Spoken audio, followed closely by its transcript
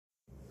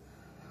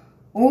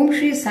ओम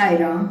श्री साई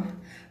राम।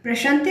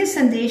 प्रशांति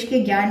संदेश के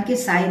ज्ञान के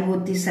साई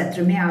मोती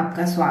सत्र में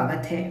आपका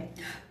स्वागत है।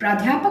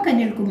 प्राध्यापक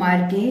अनिल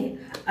कुमार के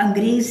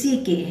अंग्रेजी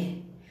के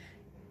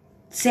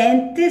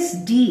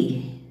 37D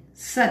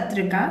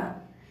सत्र का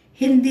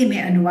हिंदी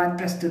में अनुवाद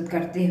प्रस्तुत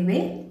करते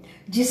हुए,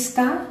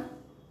 जिसका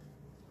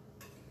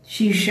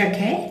शीर्षक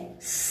है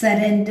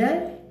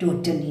सरेंडर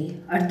टोटली,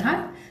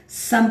 अर्थात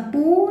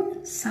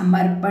संपूर्ण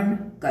समर्पण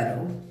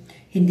करो।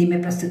 हिंदी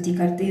में प्रस्तुति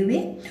करते हुए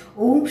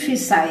ओम श्री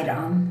साई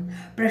राम।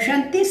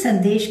 प्रशांति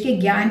संदेश के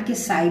ज्ञान के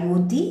साई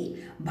मोती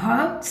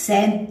भाग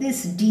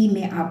 37D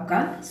में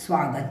आपका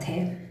स्वागत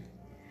है।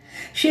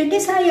 शिरडी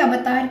साई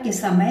अवतार के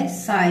समय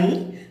साई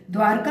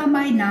द्वारका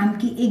माई नाम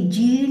की एक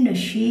जीर्ण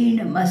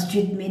शीर्ण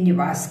मस्जिद में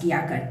निवास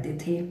किया करते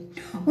थे।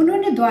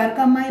 उन्होंने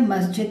द्वारका माई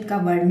मस्जिद का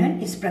वर्णन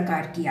इस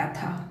प्रकार किया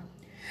था।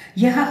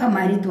 यह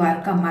हमारी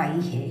द्वारका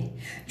माई है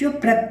जो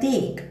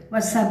प्रत्येक व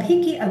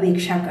सभी की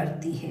अपेक्षा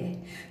करती है।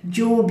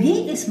 जो भी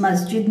इस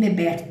मस्जिद में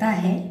बैठता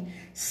है,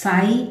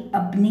 साई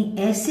अपनी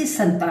ऐसे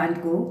संतान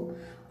को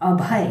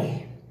अभय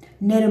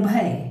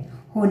निर्भय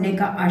होने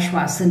का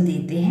आश्वासन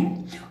देते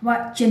हैं व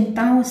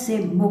चिंताओं से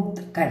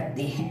मुक्त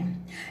करते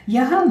हैं।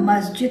 यह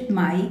मस्जिद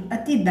माई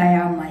अति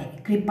दयामय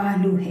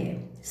कृपालु है,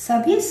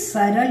 सभी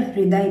सरल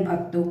हृदय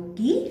भक्तों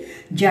की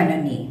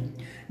जननी।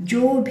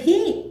 जो भी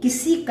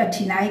किसी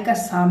कठिनाई का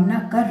सामना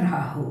कर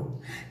रहा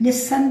हो,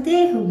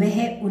 निस्संदेह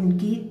वह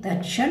उनकी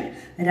तत्क्षण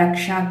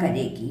रक्षा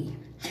करेगी।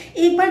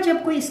 एक बार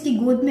जब कोई इसकी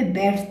गोद में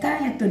बैठता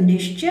है तो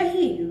निश्चय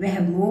ही वह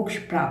मोक्ष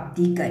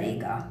प्राप्ति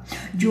करेगा।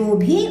 जो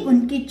भी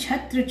उनकी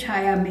छत्र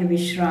छाया में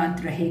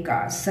विश्रांत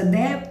रहेगा,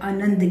 सदैव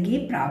आनंद की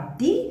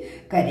प्राप्ति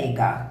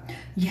करेगा।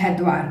 यह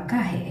द्वारका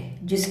है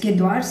जिसके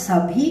द्वार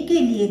सभी के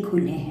लिए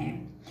खुले हैं।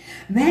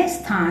 वह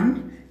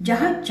स्थान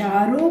जहाँ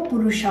चारों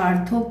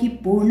पुरुषार्थों की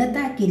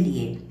पूर्णता के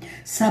लिए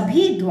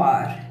सभी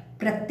द्वार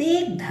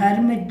प्रत्येक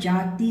धर्म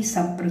जाति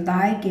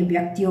संप्रदाय के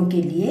व्यक्तियों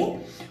के लिए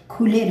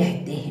खुले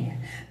रहते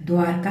हैं,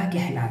 द्वारका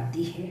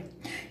कहलाती है।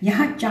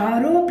 यहाँ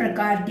चारों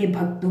प्रकार के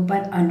भक्तों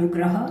पर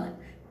अनुग्रह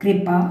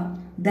कृपा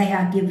दया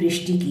की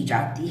वृष्टि की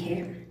जाती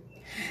है।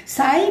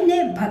 साई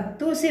ने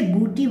भक्तों से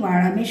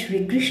बूटीवाड़ा में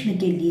श्री कृष्ण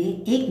के लिए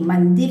एक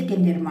मंदिर के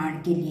निर्माण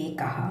के लिए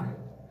कहा।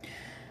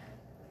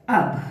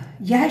 अब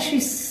यह श्री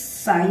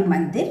साई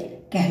मंदिर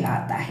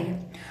कहलाता है।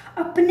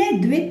 अपने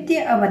द्वितीय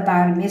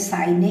अवतार में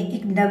साई ने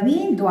एक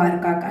नवीन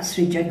द्वारका का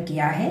सृजन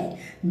किया है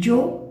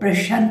जो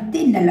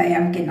प्रशांति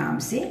निलयम के नाम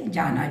से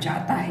जाना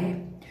जाता है।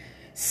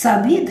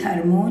 सभी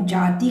धर्मों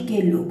जाति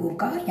के लोगों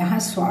का यहाँ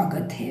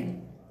स्वागत है।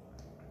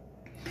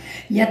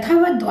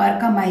 यथावत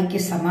द्वारका माई के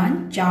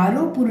समान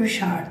चारों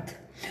पुरुषार्थ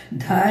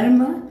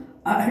धर्म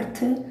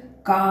अर्थ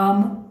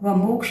काम व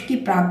मोक्ष की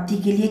प्राप्ति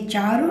के लिए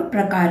चारों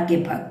प्रकार के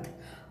भक्त,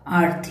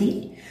 आर्थी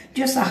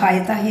जो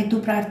सहायता हेतु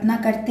प्रार्थना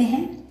करते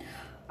हैं,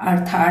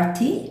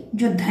 अर्थार्थी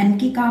जो धन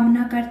की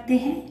कामना करते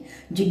हैं,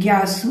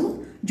 जिज्ञासु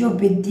जो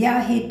विद्या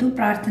हेतु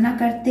प्रार्थना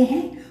करते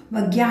हैं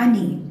व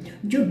ज्ञानी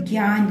जो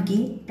ज्ञान की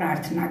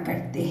प्रार्थना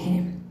करते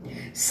हैं,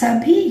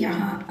 सभी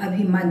यहाँ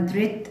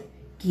अभिमंत्रित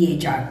किए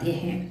जाते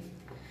हैं।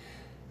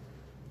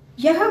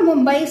 यह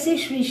मुंबई से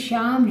श्री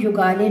श्याम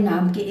युगाले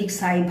नाम के एक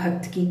साई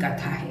भक्त की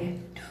कथा है।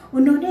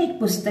 उन्होंने एक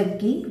पुस्तक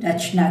की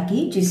रचना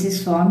की जिसे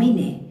स्वामी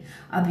ने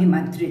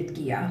अभिमंत्रित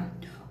किया।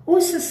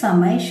 उस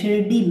समय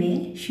शिरडी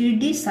में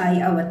शिरडी साई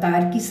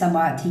अवतार की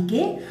समाधि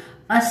के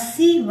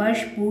 80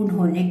 वर्ष पूर्ण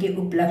होने के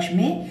उपलक्ष्य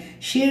में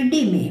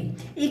शिरडी में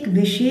एक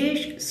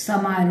विशेष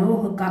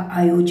समारोह का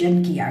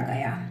आयोजन किया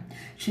गया।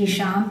 श्री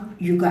श्याम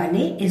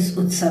युगाले इस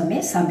उत्सव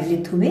में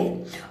सम्मिलित हुए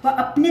व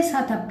अपने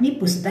साथ अपनी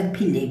पुस्तक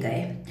भी ले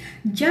गए।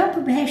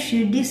 जब वह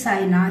शिरडी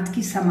साईनाथ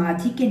की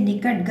समाधि के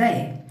निकट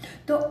गए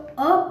तो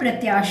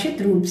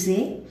अप्रत्याशित रूप से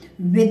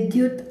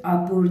विद्युत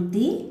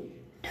आपूर्ति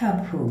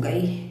ठप हो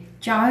गई।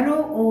 चारों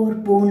ओर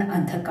पूर्ण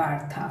अंधकार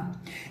था।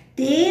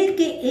 तेल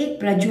के एक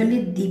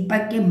प्रज्वलित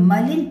दीपक के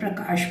मलिन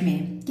प्रकाश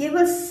में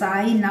केवल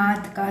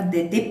साईनाथ का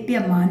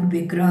दीप्यमान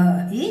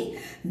विग्रह ही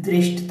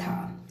दृष्ट था।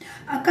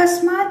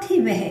 अकस्मात ही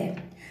वह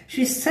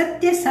श्री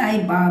सत्य साई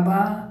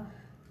बाबा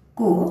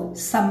को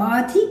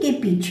समाधि के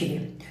पीछे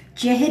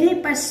चेहरे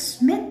पर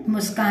स्मित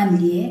मुस्कान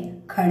लिए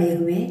खड़े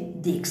हुए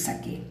देख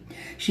सके।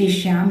 श्री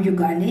श्याम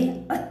युगाले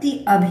अति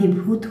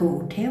अभिभूत हो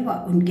उठे व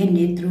उनके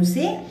नेत्रों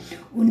से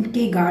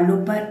उनके गालों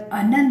पर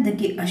आनंद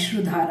की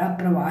अश्रुधारा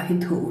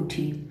प्रवाहित हो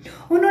उठी।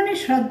 उन्होंने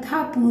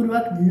श्रद्धा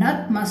पूर्वक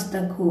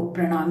नतमस्तक हो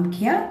प्रणाम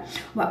किया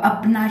व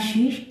अपना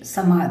शीश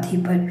समाधि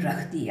पर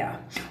रख दिया।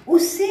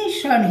 उसी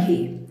क्षण ही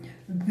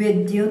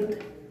विद्युत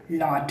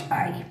लौट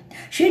आई।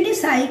 शिरडी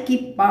साई की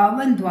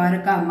पावन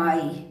द्वारका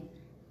माई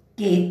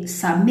के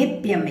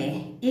सामीप्य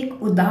में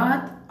एक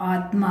उदात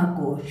आत्मा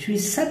को श्री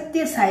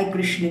सत्य साई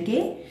कृष्ण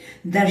के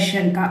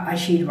दर्शन का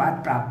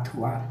आशीर्वाद प्राप्त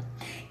हुआ।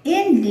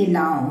 इन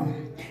लीलाओं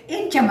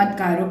इन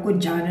चमत्कारों को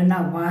जानना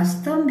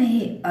वास्तव में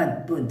ही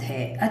अद्भुत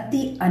है,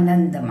 अति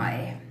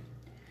आनंदमय।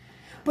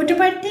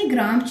 पुटपर्ती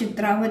ग्राम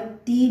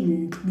चित्रावती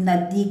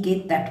नदी के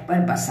तट पर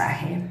बसा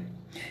है।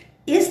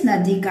 इस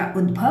नदी का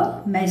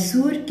उद्भव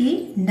मैसूर की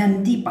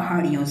नंदी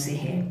पहाड़ियों से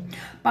है।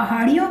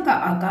 पहाड़ियों का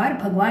आकार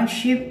भगवान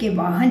शिव के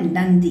वाहन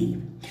नंदी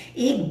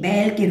एक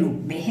बैल के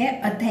रूप में है,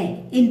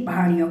 अतः इन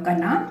पहाड़ियों का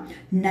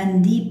नाम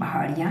नंदी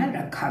पहाड़ियां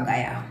रखा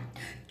गया।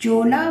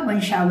 चोला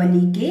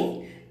वंशावली के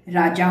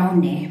राजाओं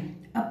ने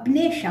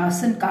अपने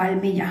शासनकाल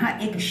में यहाँ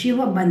एक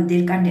शिव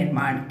मंदिर का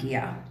निर्माण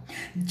किया।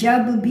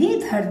 जब भी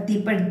धरती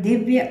पर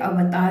दिव्य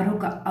अवतारों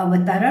का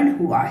अवतरण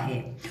हुआ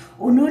है,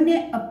 उन्होंने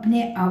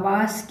अपने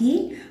आवास की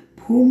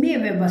भूमि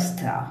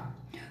व्यवस्था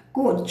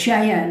को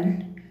चयन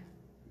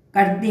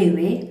करते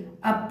हुए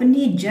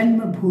अपनी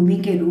जन्मभूमि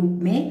के रूप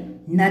में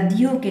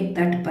नदियों के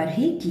तट पर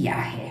ही किया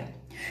है।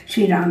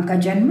 श्री राम का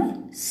जन्म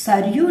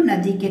सरयू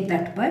नदी के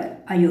तट पर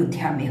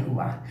अयोध्या में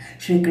हुआ।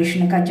 श्री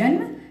कृष्ण का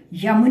जन्म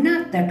यमुना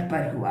तट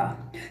पर हुआ।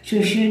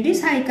 श्री शिरडी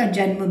साई का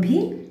जन्म भी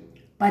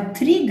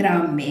पथरी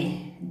ग्राम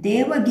में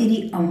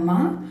देवगिरी अम्मा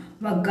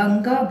व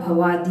गंगा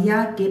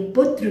भवादिया के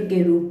पुत्र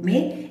के रूप में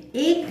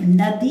एक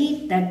नदी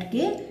तट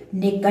के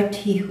निकट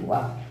ही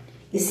हुआ।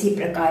 इसी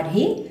प्रकार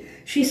ही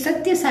श्री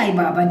सत्य साई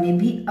बाबा ने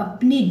भी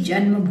अपनी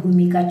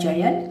जन्मभूमि का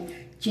चयन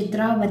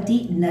चित्रावती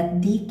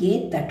नदी के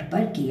तट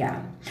पर किया।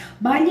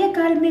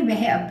 बाल्यकाल में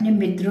वह अपने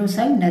मित्रों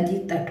संग नदी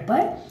तट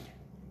पर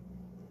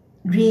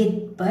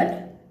रेत पर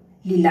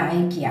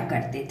लीलाएं किया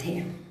करते थे।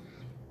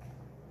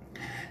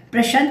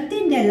 प्रशांति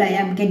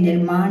निलयम के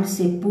निर्माण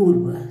से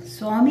पूर्व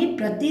स्वामी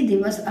प्रति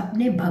दिवस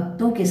अपने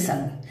भक्तों के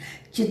संग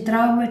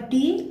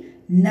चित्रावती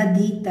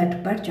नदी तट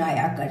पर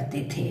जाया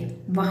करते थे।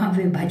 वहां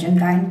वे भजन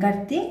गायन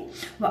करते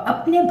व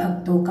अपने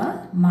भक्तों का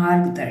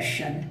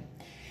मार्गदर्शन।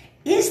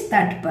 इस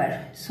तट पर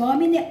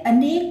स्वामी ने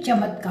अनेक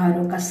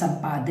चमत्कारों का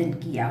संपादन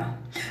किया।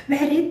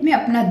 वह रेत में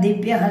अपना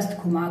दिव्य हस्त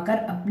घुमाकर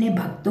अपने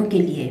भक्तों के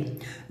लिए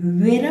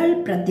विरल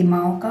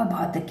प्रतिमाओं का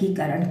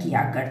भौतिकीकरण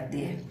किया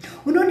करते।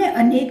 उन्होंने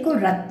अनेकों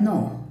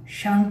रत्नों,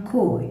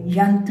 शंखों,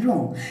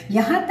 यंत्रों,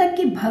 यहाँ तक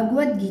कि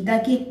भगवत गीता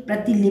की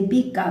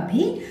प्रतिलिपि का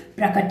भी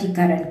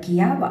प्रकटीकरण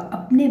किया व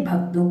अपने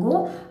भक्तों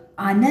को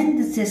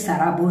आनंद से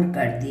सराबोर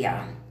कर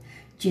दिया।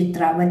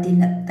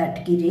 चित्रावती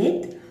तट की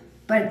रेत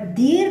पर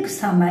दीर्घ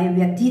समय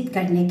व्यतीत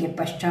करने के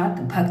पश्चात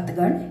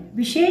भक्तगण,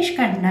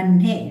 विशेषकर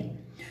नन्हे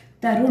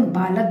तरुण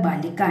बालक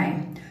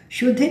बालिकाएं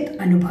शुद्धित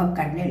अनुभव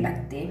करने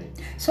लगते।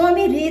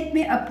 स्वामी रेत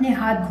में अपने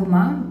हाथ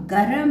घुमा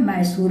गरम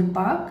मैसूर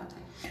पाक,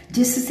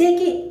 जिससे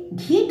कि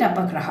घी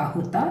टपक रहा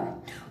होता,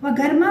 व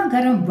गर्मा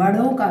गर्म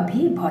वड़ों का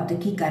भी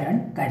भौतिकीकरण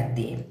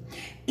करते।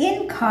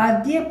 इन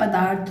खाद्य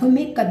पदार्थों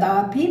में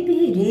कदापि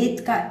भी रेत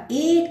का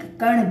एक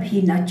कण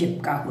भी न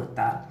चिपका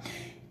होता।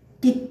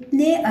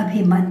 कितने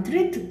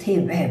अभिमंत्रित थे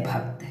वह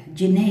भक्त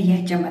जिन्हें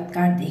यह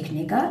चमत्कार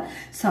देखने का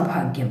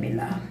सौभाग्य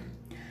मिला।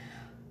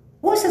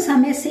 उस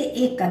समय से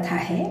एक कथा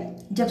है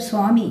जब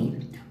स्वामी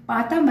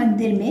पाता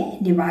मंदिर में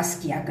निवास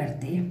किया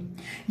करते।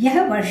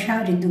 यह वर्षा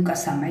ऋतु का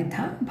समय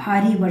था।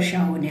 भारी वर्षा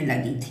होने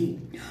लगी थी।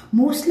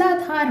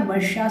 मूसलाधार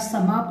वर्षा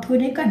समाप्त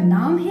होने का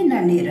नाम ही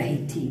न ले रही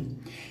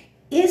थी।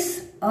 इस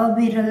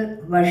अविरल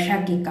वर्षा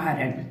के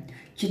कारण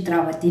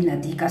चित्रावती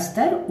नदी का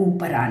स्तर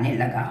ऊपर आने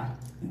लगा।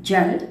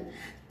 जल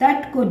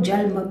तट को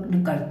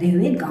जलमग्न करते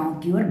हुए गांव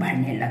की ओर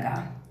बढ़ने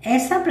लगा।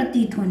 ऐसा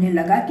प्रतीत होने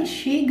लगा कि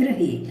शीघ्र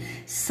ही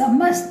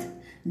समस्त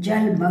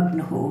जलमग्न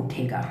हो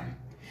उठेगा।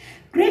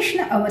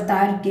 कृष्ण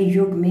अवतार के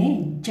युग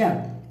में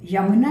जब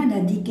यमुना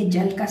नदी के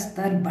जल का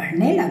स्तर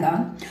बढ़ने लगा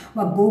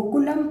व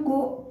गोकुलम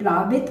को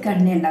प्लावित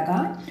करने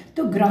लगा,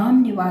 तो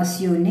ग्राम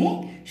निवासियों ने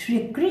श्री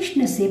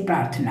कृष्ण से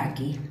प्रार्थना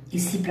की।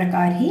 इसी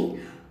प्रकार ही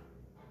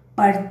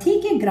पर्थी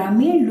के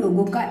ग्रामीण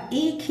लोगों का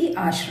एक ही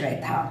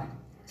आश्रय था,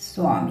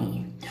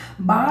 स्वामी।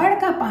 बाढ़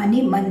का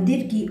पानी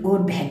मंदिर की ओर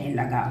बहने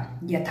लगा।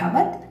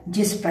 यथावत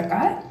जिस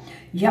प्रकार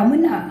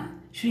यमुना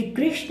श्री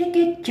कृष्ण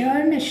के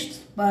चरण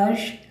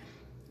स्पर्श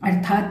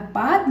अर्थात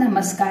पाद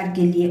नमस्कार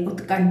के लिए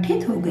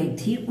उत्कंठित हो गई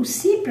थी,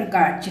 उसी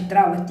प्रकार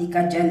चित्रावती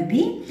का जल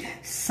भी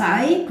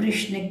साई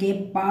कृष्ण के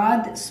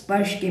पाद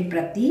स्पर्श के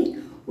प्रति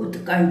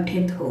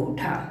उत्कंठित हो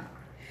उठा।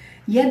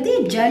 यदि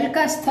जल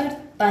का स्तर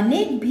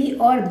तनिक भी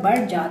और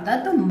बढ़ जाता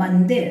तो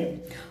मंदिर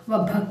व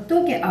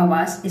भक्तों के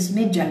आवास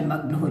इसमें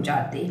जलमग्न हो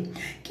जाते।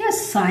 क्या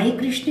साई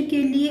कृष्ण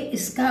के लिए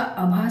इसका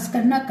आभास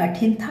करना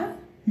कठिन था?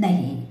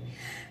 नहीं।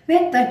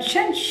 वह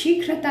तत्क्षण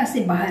शीघ्रता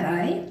से बाहर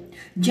आए,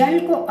 जल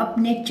को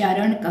अपने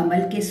चरण कमल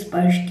के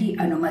स्पर्श की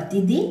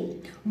अनुमति दी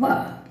व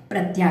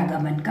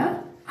प्रत्यागमन का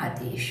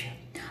आदेश।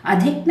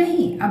 अधिक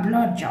नहीं, अब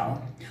लौट जाओ।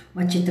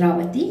 वह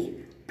चित्रावती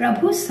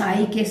प्रभु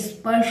साई के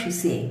स्पर्श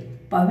से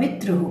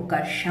पवित्र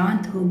होकर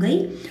शांत हो गई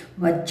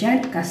व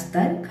जल का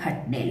स्तर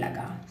घटने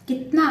लगा।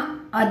 कितना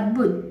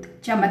अद्भुत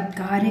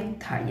चमत्कारिक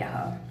था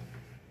यह।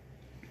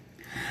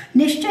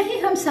 निश्चय ही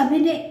हम सभी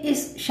ने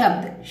इस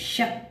शब्द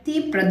शक्ति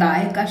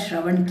प्रदाय का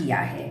श्रवण किया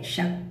है।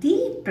 शक्ति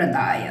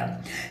प्रदाय,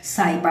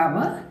 साईं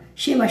बाबा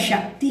शिव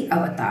शक्ति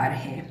अवतार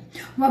है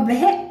व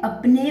वह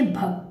अपने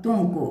भक्तों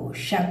को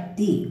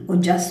शक्ति,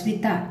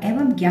 ओजस्विता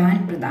एवं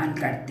ज्ञान प्रदान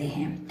करते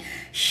हैं।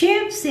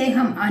 शिव से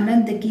हम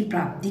आनंद की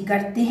प्राप्ति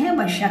करते हैं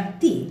व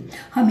शक्ति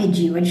हमें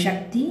जीवन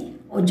शक्ति,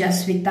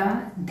 ओजस्विता,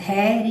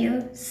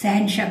 धैर्य,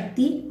 सहन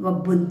शक्ति व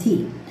बुद्धि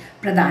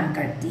प्रदान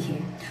करती है।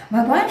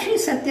 भगवान श्री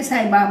सत्य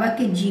साई बाबा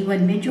के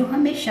जीवन में जो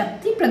हमें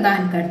शक्ति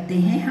प्रदान करते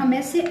हैं, हम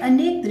ऐसे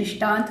अनेक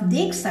दृष्टांत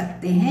देख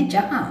सकते हैं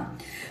जहां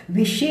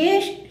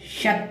विशेष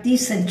शक्ति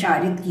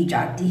संचारित की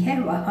जाती है,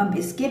 वह हम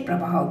इसके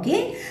प्रभाव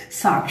के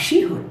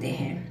साक्षी होते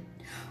हैं।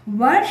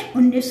 वर्ष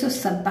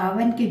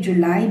 1957 के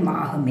जुलाई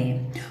माह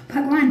में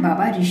भगवान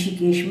बाबा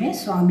ऋषिकेश में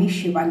स्वामी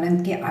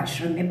शिवानंद के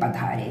आश्रम में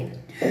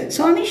पधारे।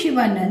 स्वामी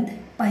शिवानंद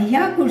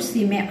पहिया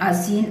कुर्सी में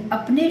आसीन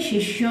अपने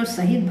शिष्यों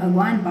सहित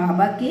भगवान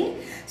बाबा के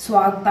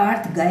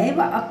स्वागतार्थ गए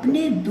व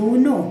अपने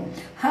दोनों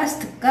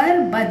हस्त कर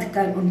बध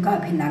कर उनका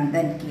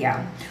अभिनंदन किया।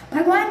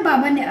 भगवान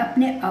बाबा ने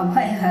अपने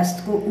अभय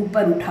हस्त को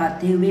ऊपर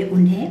उठाते हुए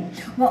उन्हें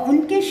व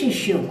उनके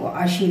शिष्यों को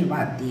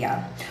आशीर्वाद दिया।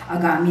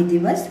 आगामी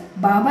दिवस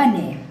बाबा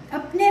ने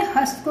अपने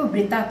हस्त को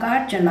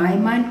वृत्ताकार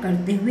चलायमान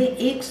करते हुए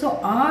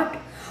 108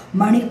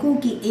 मणिकों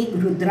की एक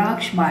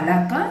रुद्राक्ष माला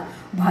का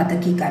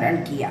भातकीकरण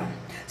किया।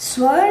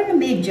 स्वर्ण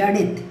में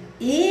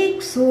जड़ित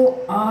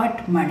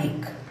 108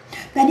 मणिक,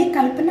 यानी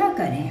कल्पना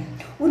करें,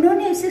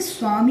 उन्होंने इसे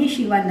स्वामी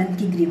शिवानंद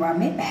की ग्रीवा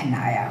में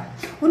पहनाया।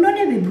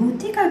 उन्होंने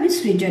विभूति का भी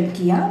सृजन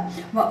किया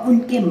व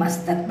उनके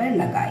मस्तक पर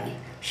लगाई।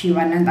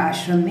 शिवानंद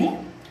आश्रम में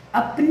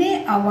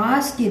अपने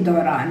आवास के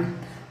दौरान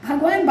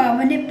भगवान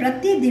बाबा ने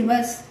प्रति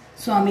दिवस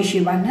स्वामी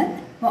शिवानंद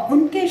व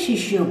उनके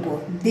शिष्यों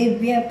को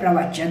दिव्य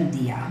प्रवचन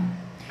दिया।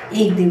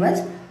 एक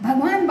दिवस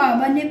भगवान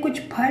बाबा ने कुछ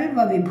फल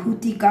व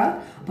विभूति का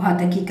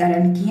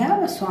भातकीकरण किया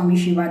व स्वामी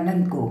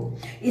शिवानंद को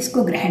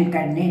इसको ग्रहण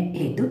करने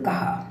हेतु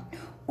कहा।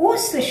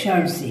 उस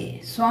क्षण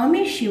से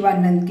स्वामी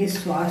शिवानंद के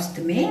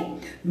स्वास्थ्य में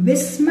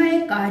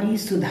विस्मयकारी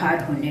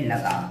सुधार होने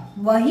लगा।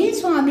 वही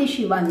स्वामी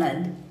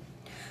शिवानंद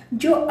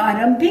जो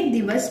आरंभिक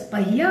दिवस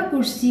पहिया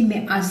कुर्सी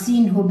में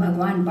आसीन हो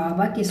भगवान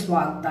बाबा के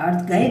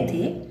स्वागतार्थ गए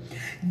थे,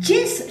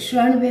 जिस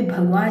क्षण वे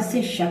भगवान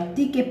से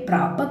शक्ति के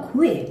प्रापक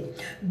हुए,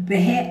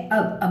 वह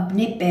अब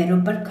अपने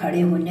पैरों पर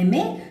खड़े होने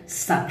में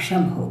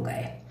सक्षम हो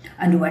गए।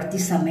 अनुवर्ती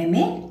समय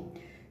में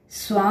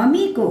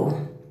स्वामी को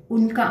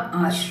उनका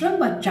आश्रम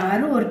व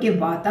चारों ओर के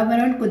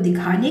वातावरण को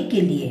दिखाने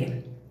के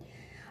लिए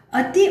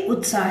अति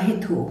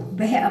उत्साहित हो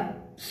वह अब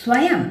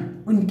स्वयं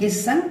उनके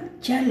संग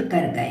चल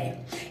कर गए।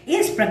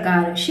 इस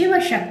प्रकार शिव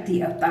शक्ति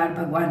अवतार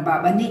भगवान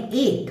बाबा ने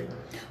एक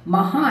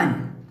महान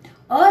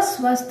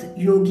अस्वस्थ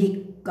योगी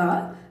का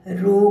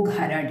रोग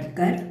हरण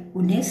कर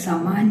उन्हें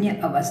सामान्य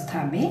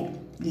अवस्था में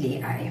ले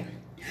आए।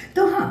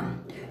 तो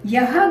हाँ,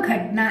 यह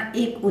घटना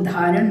एक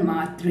उदाहरण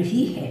मात्र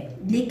ही है,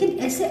 लेकिन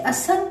ऐसे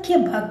असंख्य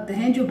भक्त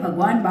हैं जो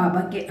भगवान बाबा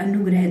के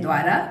अनुग्रह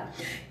द्वारा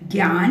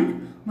ज्ञान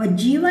व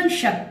जीवन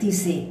शक्ति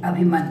से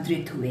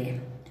अभिमंत्रित हुए।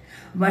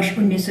 वर्ष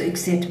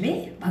 1961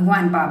 में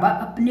भगवान बाबा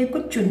अपने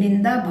कुछ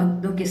चुनिंदा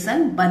भक्तों के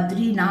संग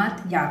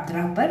बद्रीनाथ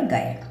यात्रा पर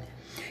गए।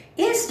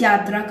 इस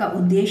यात्रा का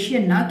उद्देश्य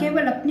न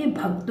केवल अपने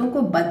भक्तों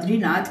को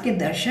बद्रीनाथ के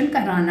दर्शन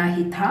कराना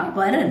ही था,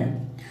 वरन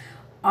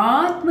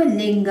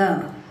आत्मलिंग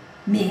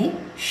में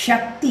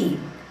शक्ति,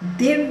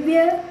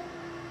 दिव्य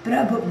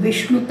प्रभु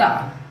विष्णुता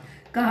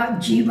का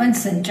जीवन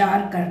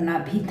संचार करना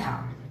भी था।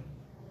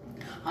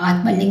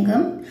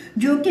 आत्मलिंगम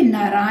जो कि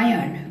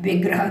नारायण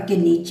विग्रह के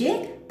नीचे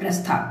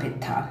प्रस्थापित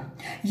था।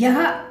 यह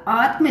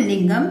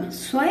आत्मलिंगम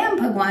स्वयं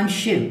भगवान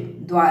शिव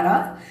द्वारा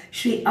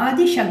श्री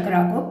आदि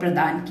शंकरा को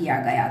प्रदान किया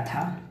गया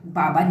था।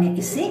 बाबा ने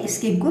इसे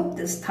इसके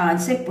गुप्त स्थान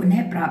से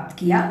पुनः प्राप्त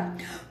किया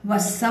व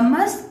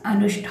समस्त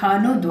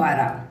अनुष्ठानों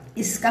द्वारा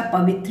इसका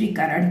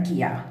पवित्रीकरण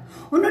किया।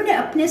 उन्होंने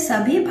अपने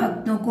सभी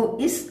भक्तों को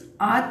इस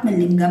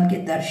आत्मलिंगम के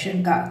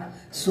दर्शन का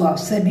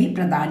सुअवसर भी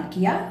प्रदान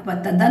किया व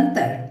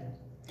तदंतर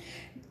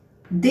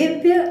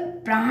दिव्य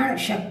प्राण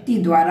शक्ति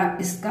द्वारा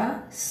इसका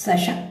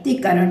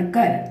सशक्तिकरण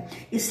कर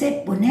इसे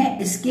पुनः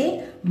इसके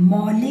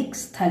मौलिक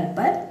स्थल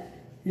पर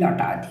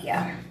लौटा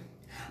दिया।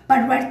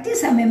 परवर्ती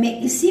समय में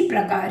इसी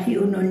प्रकार ही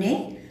उन्होंने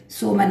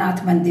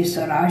सोमनाथ मंदिर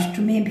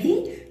सौराष्ट्र में भी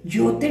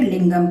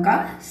ज्योतिर्लिंगम का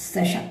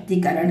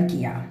सशक्तिकरण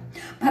किया।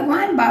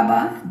 भगवान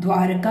बाबा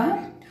द्वारका,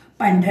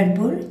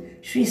 पंढरपुर,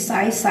 श्री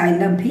साई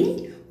साइलम भी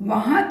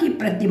वहां की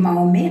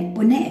प्रतिमाओं में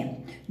पुनः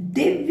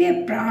दिव्य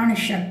प्राण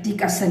शक्ति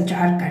का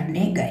संचार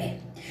करने गए।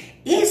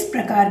 इस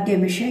प्रकार के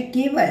विषय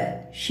केवल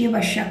शिव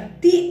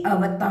शक्ति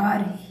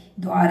अवतार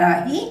द्वारा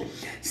ही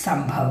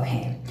संभव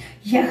है।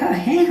 यह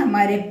है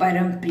हमारे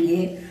परम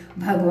प्रिय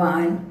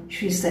भगवान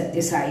श्री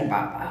सत्य साई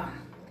बाबा।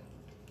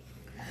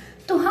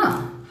 तो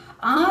हाँ,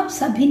 आप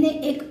सभी ने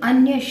एक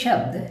अन्य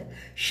शब्द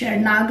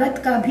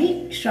शरणागत का भी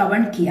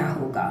श्रवण किया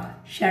होगा।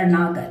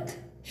 शरणागत,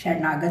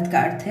 शरणागत का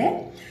अर्थ है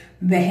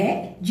वह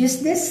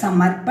जिसने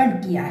समर्पण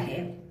किया है।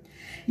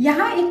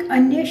 यहाँ एक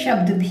अन्य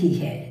शब्द भी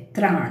है,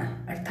 त्राण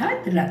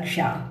अर्थात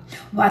रक्षा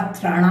व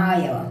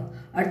त्राणाय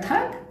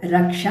अर्थात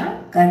रक्षा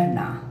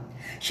करना।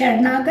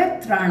 शरणागत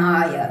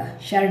त्राणाय,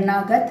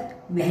 शरणागत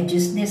वह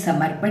जिसने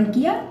समर्पण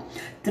किया,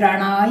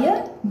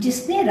 त्राणाय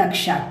जिसने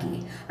रक्षा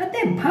की।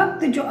 अतः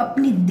भक्त जो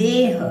अपनी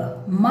देह,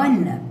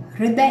 मन,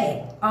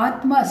 हृदय,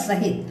 आत्मा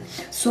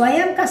सहित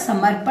स्वयं का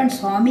समर्पण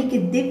स्वामी के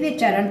दिव्य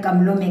चरण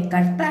कमलों में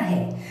करता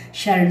है,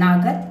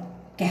 शरणागत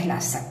कहला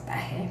सकता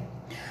है।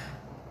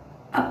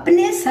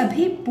 अपने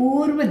सभी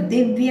पूर्व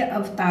दिव्य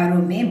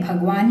अवतारों में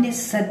भगवान ने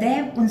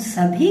सदैव उन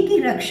सभी की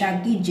रक्षा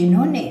की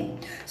जिन्होंने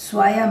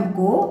स्वयं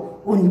को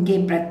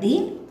उनके प्रति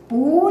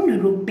पूर्ण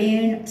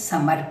रूपेण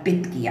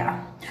समर्पित किया।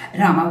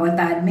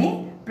 रामावतार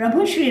में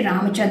प्रभु श्री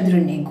रामचंद्र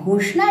ने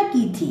घोषणा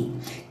की थी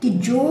कि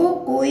जो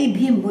कोई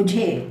भी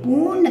मुझे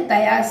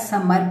पूर्णतया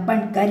समर्पण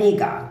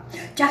करेगा,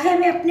 चाहे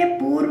वह अपने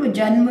पूर्व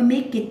जन्म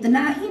में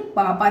कितना ही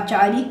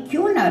पापाचारी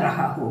क्यों न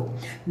रहा हो,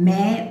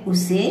 मैं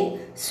उसे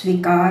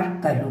स्वीकार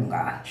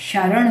करूंगा,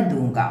 शरण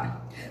दूंगा।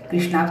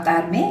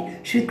 कृष्णावतार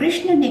में श्री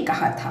कृष्ण ने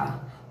कहा था,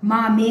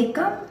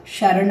 मामेकम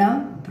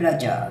शरणम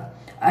व्रज,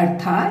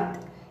 अर्थात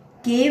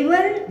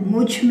केवल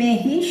मुझ में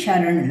ही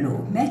शरण लो,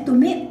 मैं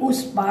तुम्हें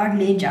उस पार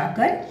ले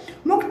जाकर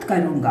मुक्त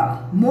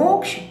करूंगा,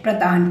 मोक्ष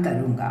प्रदान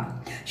करूंगा।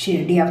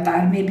 शिरडी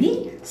अवतार में भी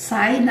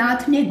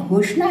साईनाथ ने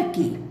घोषणा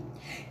की,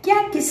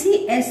 क्या किसी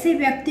ऐसे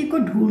व्यक्ति को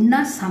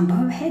ढूंढना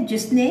संभव है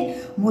जिसने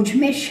मुझ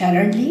में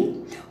शरण ली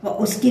व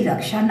उसकी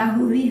रक्षा ना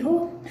हुई हो?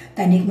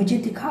 तनिक मुझे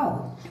दिखाओ,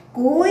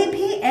 कोई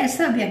भी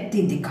ऐसा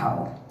व्यक्ति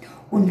दिखाओ।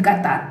 उनका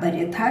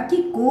तात्पर्य था कि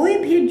कोई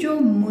भी जो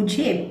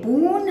मुझे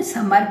पूर्ण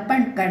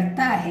समर्पण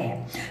करता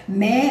है,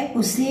 मैं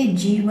उसे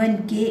जीवन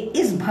के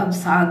इस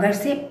भवसागर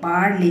से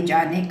पार ले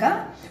जाने का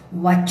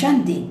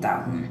वचन देता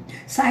हूँ।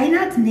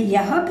 साईनाथ ने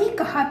यह भी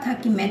कहा था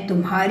कि मैं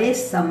तुम्हारे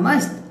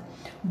समस्त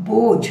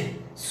बोझ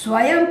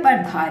स्वयं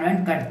पर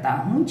धारण करता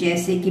हूँ,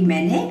 जैसे कि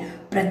मैंने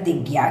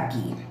प्रतिज्ञा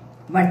की।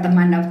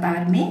 वर्तमान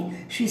अवतार में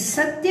श्री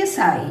सत्य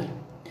साई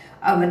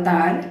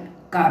अवतार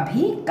का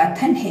भी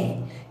कथन है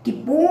कि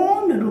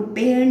पूर्ण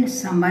रूपेण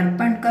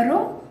समर्पण करो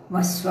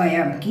व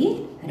स्वयं की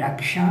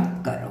रक्षा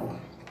करो।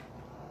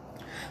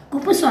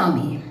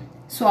 कुपुस्वामी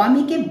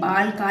स्वामी के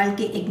बालकाल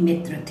के एक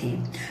मित्र थे।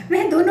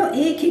 वह दोनों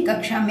एक ही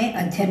कक्षा में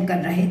अध्ययन कर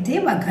रहे थे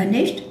व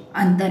घनिष्ठ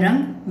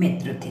अंतरंग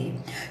मित्र थे।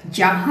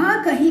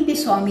 जहाँ कहीं भी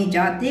स्वामी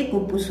जाते,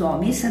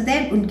 कुपुस्वामी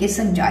सदैव उनके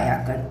संग जाया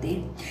करते।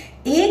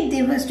 एक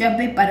दिवस जब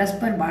वे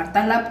परस्पर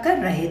वार्तालाप कर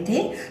रहे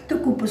थे तो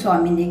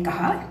कुपुस्वामी ने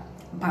कहा,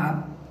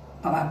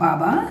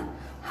 बाबा,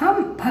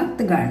 हम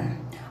भक्तगण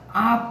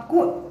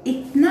आपको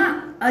इतना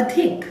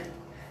अधिक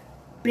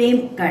प्रेम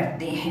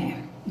करते हैं,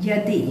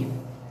 यदि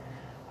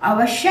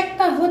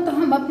आवश्यकता हो तो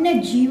हम अपने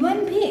जीवन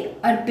भी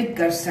अर्पित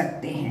कर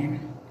सकते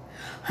हैं।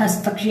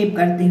 हस्तक्षेप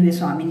करते हुए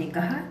स्वामी ने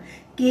कहा,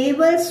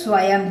 केवल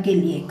स्वयं के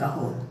लिए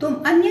कहो, तुम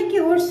अन्य की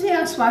ओर से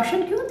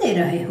आश्वासन क्यों दे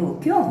रहे हो?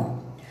 क्यों?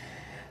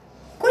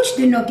 कुछ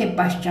दिनों के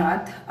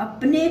पश्चात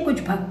अपने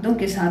कुछ भक्तों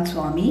के साथ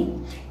स्वामी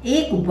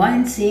एक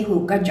वन से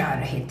होकर जा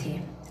रहे थे।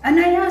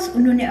 अनायास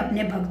उन्होंने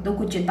अपने भक्तों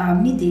को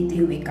चेतावनी देते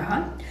हुए कहा,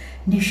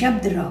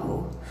 निशब्द रहो,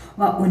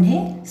 व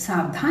उन्हें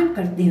सावधान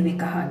करते हुए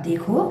कहा,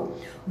 देखो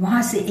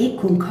वहां से एक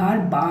खूंखार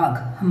बाघ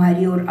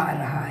हमारी ओर आ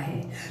रहा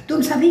है,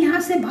 तुम सभी यहाँ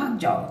से भाग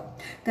जाओ।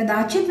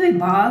 कदाचित वे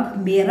बाघ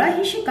मेरा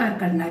ही शिकार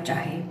करना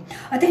चाहे,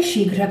 अतः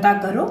शीघ्रता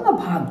करो व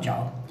भाग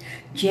जाओ।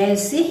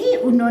 जैसे ही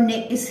उन्होंने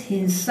इस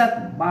हिंसक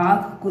बाघ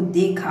को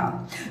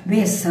देखा,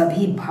 वे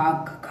सभी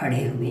भाग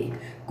खड़े हुए।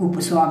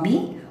 कुपुस्वामी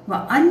व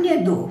अन्य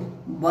दो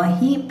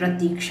वहीं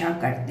प्रतीक्षा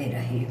करते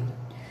रहे।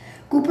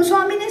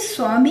 कुपुस्वामी ने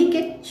स्वामी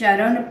के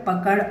चरण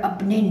पकड़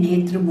अपने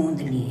नेत्र मूंद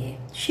लिए।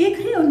 शीघ्र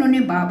ही उन्होंने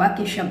बाबा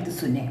के शब्द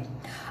सुने,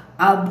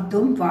 अब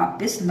तुम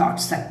वापस लौट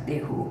सकते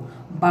हो।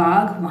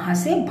 बाघ वहां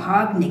से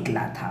भाग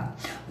निकला था।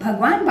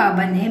 भगवान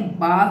बाबा ने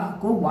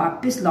बाघ को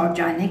वापस लौट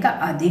जाने का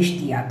आदेश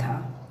दिया था।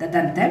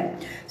 तदंतर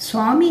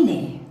स्वामी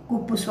ने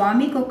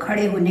कुपुस्वामी को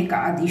खड़े होने का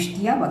आदेश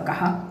दिया व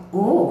कहा,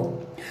 ओ,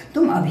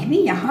 तुम अभी भी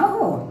यहाँ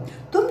हो,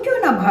 तुम क्यों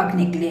ना भाग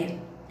निकले?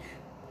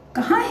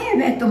 कहाँ है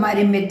वह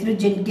तुम्हारे मित्र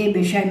जिनके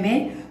विषय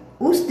में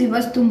उस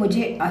दिवस तुम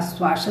मुझे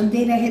आश्वासन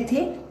दे रहे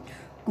थे?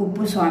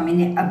 कुपुस्वामी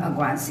ने अब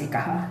भगवान से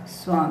कहा,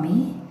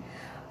 स्वामी,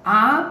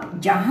 आप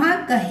जहाँ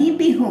कहीं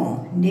भी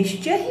हो,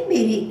 निश्चय ही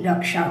मेरी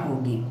रक्षा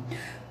होगी।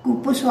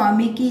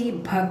 कुपुस्वामी की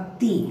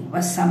भक्ति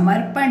व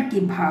समर्पण की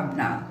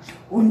भावना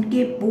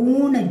उनके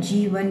पूर्ण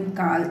जीवन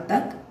काल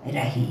तक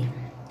रही।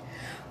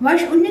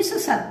 वर्ष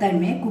 1970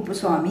 में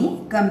कुपुस्वामी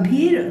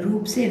गंभीर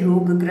रूप से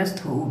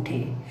रोगग्रस्त हो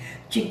उठे।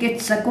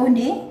 चिकित्सकों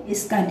ने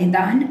इसका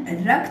निदान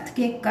रक्त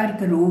के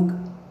कर्क रोग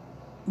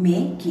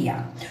में किया।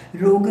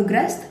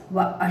 रोगग्रस्त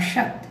व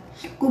अशक्त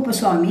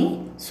कुपुस्वामी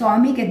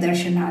स्वामी के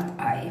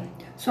दर्शनार्थ आए।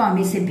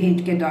 स्वामी से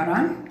भेंट के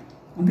दौरान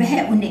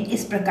वह उन्हें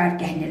इस प्रकार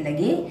कहने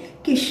लगे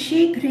कि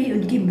शीघ्र ही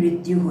उनकी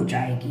मृत्यु हो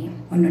जाएगी।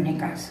 उन्होंने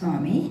कहा,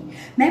 स्वामी,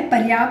 मैं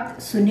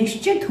पर्याप्त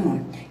सुनिश्चित हूँ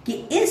कि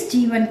इस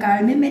जीवन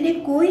काल में मैंने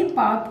कोई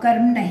पाप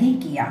कर्म नहीं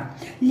किया,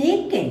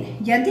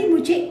 लेकिन यदि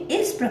मुझे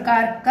इस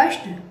प्रकार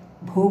कष्ट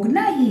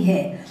भोगना ही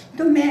है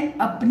तो मैं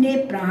अपने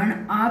प्राण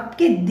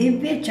आपके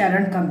दिव्य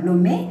चरण कमलों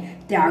में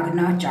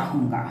त्यागना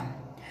चाहूँगा।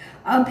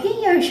 अभी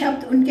यह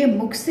शब्द उनके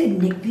मुख से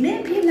निकले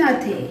भी न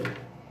थे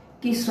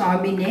कि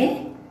स्वामी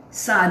ने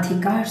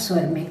साधिकार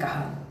स्वर में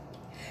कहा,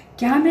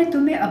 क्या मैं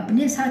तुम्हें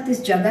अपने साथ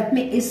इस जगत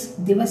में इस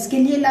दिवस के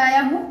लिए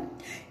लाया हूँ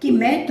कि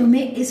मैं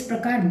तुम्हें इस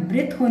प्रकार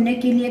मृत होने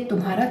के लिए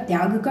तुम्हारा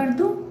त्याग कर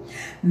दूं?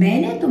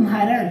 मैंने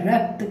तुम्हारा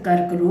रक्त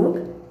कर्क रोग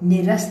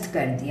निरस्त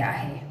कर दिया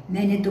है।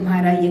 मैंने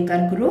तुम्हारा ये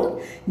कर्क रोग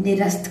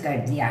निरस्त कर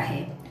दिया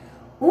है।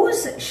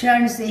 उस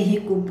क्षण से ही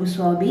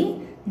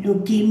कुपुस्वामी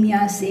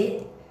ल्यूकीमिया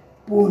से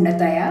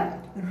पूर्णतया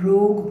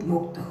रोग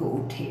मुक्त हो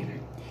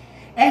उठे।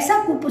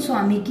 ऐसा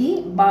कुपुस्वामी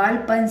की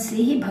बालपन से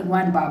ही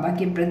भगवान बाबा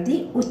के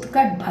प्रति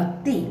उत्कट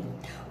भक्ति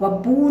व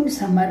पूर्ण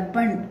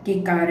समर्पण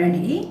के कारण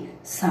ही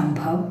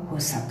संभव हो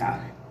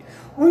सका।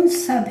 उन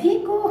सभी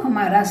को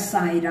हमारा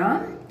साईं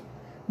राम,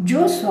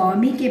 जो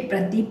स्वामी के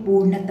प्रति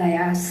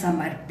पूर्णतया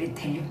समर्पित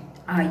हैं।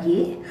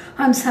 आइए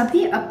हम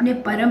सभी अपने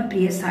परम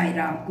प्रिय साईं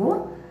राम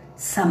को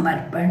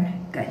समर्पण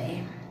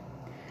करें।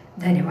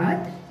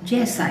 धन्यवाद।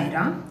 जय साईं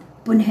राम।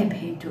 पुनः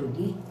भेंट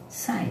होगी।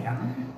 साईं राम।